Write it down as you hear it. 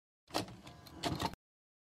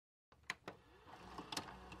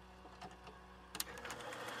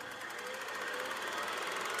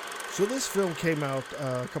So this film came out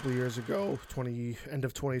a couple of years ago, end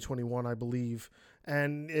of 2021, I believe,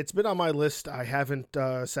 and it's been on my list. I haven't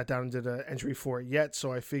sat down and did an entry for it yet,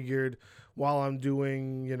 so I figured while I'm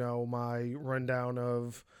doing, my rundown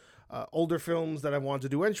of older films that I want to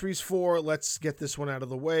do entries for, let's get this one out of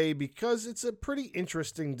the way because it's a pretty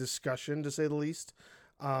interesting discussion, to say the least.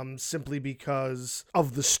 Simply because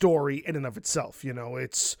of the story in and of itself.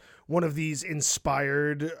 It's one of these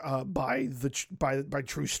inspired by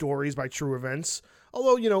true stories, by true events.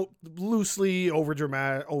 Although, loosely over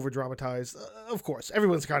dramatized. Of course,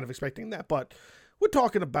 everyone's kind of expecting that, but we're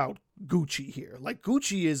talking about Gucci here. Like,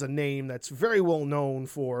 Gucci is a name that's very well known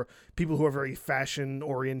for people who are very fashion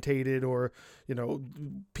orientated, or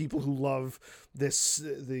people who love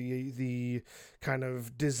the kind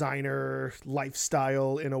of designer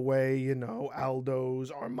lifestyle in a way.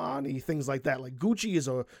 Aldo's, Armani, things like that. Like, Gucci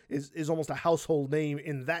is almost a household name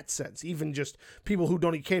in that sense. Even just people who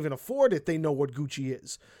can't even afford it, they know what Gucci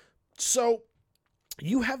is. So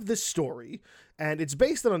you have this story, and it's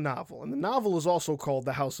based on a novel, and the novel is also called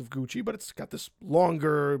The House of Gucci, but it's got this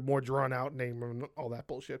longer, more drawn-out name and all that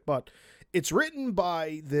bullshit. But it's written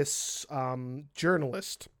by this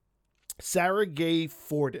journalist, Sarah Gay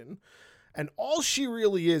Forden, and all she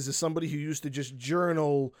really is somebody who used to just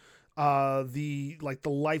journal the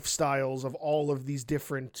lifestyles of all of these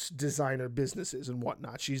different designer businesses and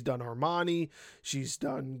whatnot. She's done Armani, she's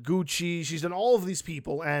done Gucci, she's done all of these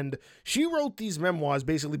people, and she wrote these memoirs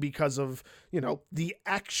basically because of, the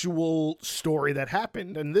actual story that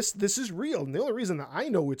happened. And this is real. And the only reason that I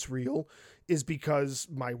know it's real is because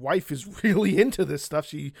my wife is really into this stuff.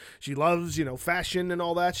 She loves, fashion and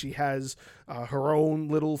all that. She has her own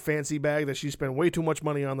little fancy bag that she spent way too much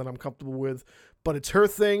money on that I'm comfortable with. But it's her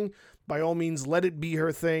thing. By all means, let it be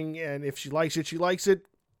her thing. And if she likes it, she likes it.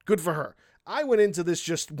 Good for her. I went into this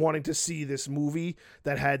just wanting to see this movie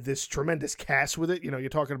that had this tremendous cast with it. You're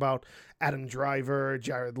talking about Adam Driver,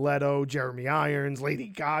 Jared Leto, Jeremy Irons, Lady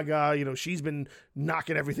Gaga. She's been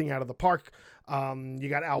knocking everything out of the park. You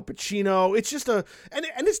got Al Pacino. It's just and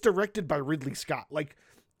it's directed by Ridley Scott. Like,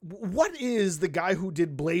 what is the guy who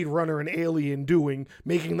did Blade Runner and Alien doing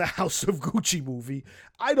making the House of Gucci movie?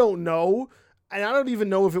 I don't know. And I don't even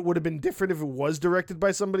know if it would have been different if it was directed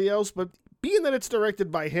by somebody else, but being that it's directed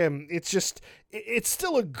by him, it's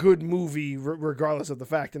still a good movie regardless of the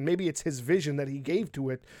fact, and maybe it's his vision that he gave to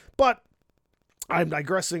it, but I'm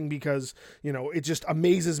digressing because, it just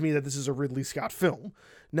amazes me that this is a Ridley Scott film.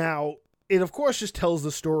 Now, it, of course, just tells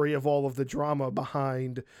the story of all of the drama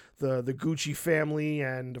behind the Gucci family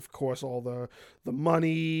and, of course, all the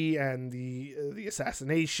money and the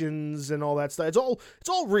assassinations and all that stuff. It's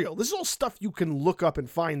all real. This is all stuff you can look up and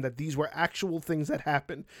find that these were actual things that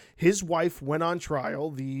happened. His wife went on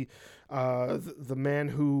trial. The man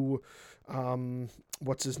who,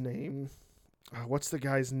 what's his name? What's the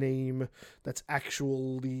guy's name that's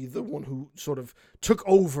actually the one who sort of took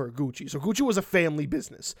over Gucci? So Gucci was a family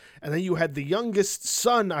business. And then you had the youngest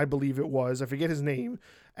son, I believe it was. I forget his name.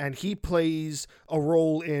 And he plays a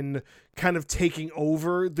role in kind of taking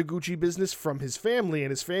over the Gucci business from his family.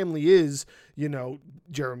 And his family is,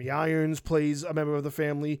 Jeremy Irons plays a member of the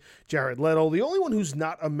family. Jared Leto. The only one who's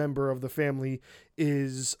not a member of the family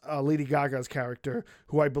is Lady Gaga's character,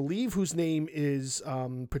 whose name is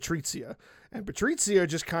Patrizia. And Patrizia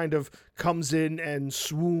just kind of comes in and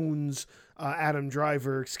swoons Adam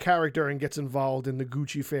Driver's character and gets involved in the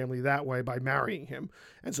Gucci family that way by marrying him.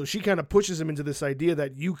 And so she kind of pushes him into this idea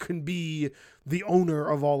that you can be the owner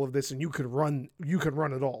of all of this and you could run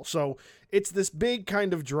it all. So it's this big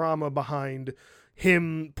kind of drama behind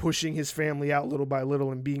him pushing his family out little by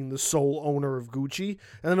little and being the sole owner of Gucci.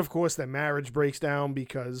 And then, of course, their marriage breaks down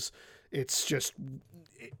because it's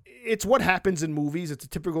what happens in movies. It's a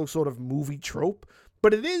typical sort of movie trope,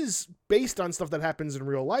 but it is based on stuff that happens in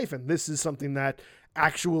real life. And this is something that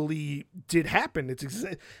actually did happen.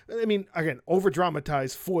 Again, over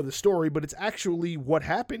dramatized for the story, but it's actually what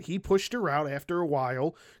happened. He pushed her out after a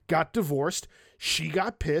while, got divorced. She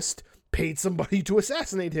got pissed, paid somebody to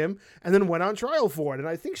assassinate him, and then went on trial for it. And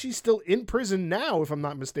I think she's still in prison now, if I'm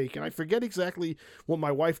not mistaken. I forget exactly what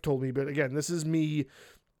my wife told me, but again, this is me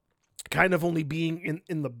kind of only being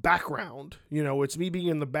in the background. It's me being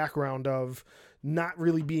in the background of not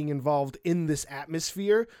really being involved in this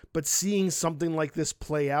atmosphere, but seeing something like this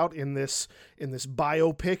play out in this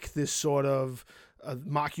biopic, this sort of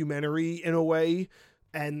mockumentary in a way,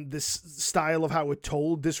 and this style of how it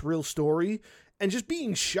told this real story, and just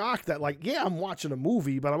being shocked that, I'm watching a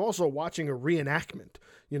movie, but I'm also watching a reenactment,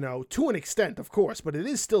 to an extent, of course, but it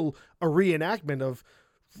is still a reenactment of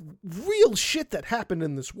real shit that happened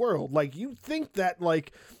in this world. Like, you think that,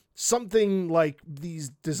 something like these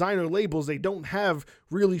designer labels, they don't have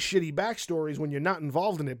really shitty backstories when you're not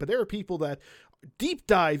involved in it, but there are people that deep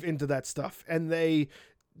dive into that stuff, and they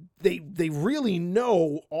really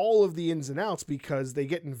know all of the ins and outs because they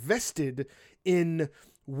get invested in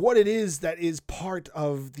what it is that is part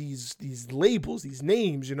of these labels, these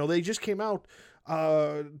names. You know, they just came out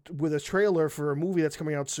with a trailer for a movie that's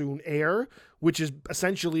coming out soon, Air, which is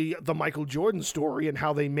essentially the Michael Jordan story and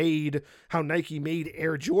how Nike made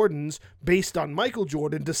Air Jordans based on Michael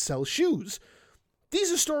Jordan to sell shoes.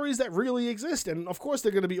 These are stories that really exist, and of course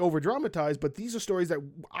they're going to be over-dramatized, but these are stories that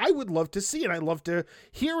I would love to see and I love to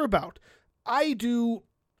hear about. I do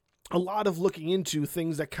a lot of looking into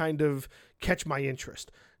things that kind of catch my interest.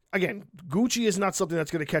 Again, Gucci is not something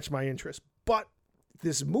that's going to catch my interest, but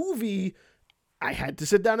this movie I had to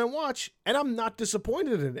sit down and watch, and I'm not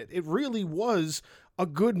disappointed in it. It really was a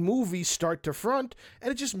good movie start to front,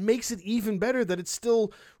 and it just makes it even better that it's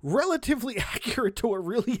still relatively accurate to what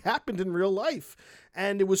really happened in real life.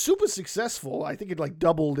 And it was super successful. I think it like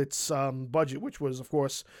doubled its budget, which was, of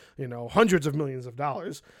course, hundreds of millions of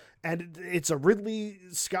dollars. And it's a Ridley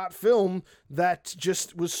Scott film that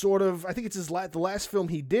just was sort of, I think it's the last film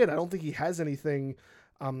he did. I don't think he has anything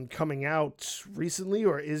coming out recently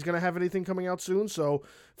or is going to have anything coming out soon. So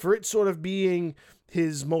for it sort of being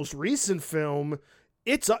his most recent film,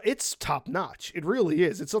 it's top notch. It really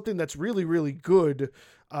is. It's something that's really, really good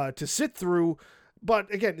to sit through.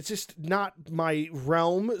 But again, it's just not my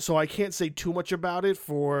realm, so I can't say too much about it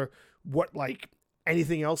for what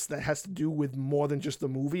anything else that has to do with more than just the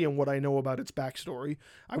movie and what I know about its backstory.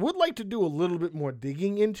 I would like to do a little bit more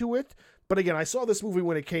digging into it, but again, I saw this movie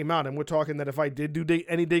when it came out, and we're talking that if I did do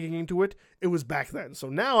any digging into it, it was back then. So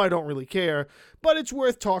now I don't really care, but it's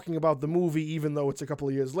worth talking about the movie, even though it's a couple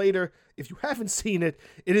of years later. If you haven't seen it,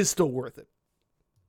 it is still worth it.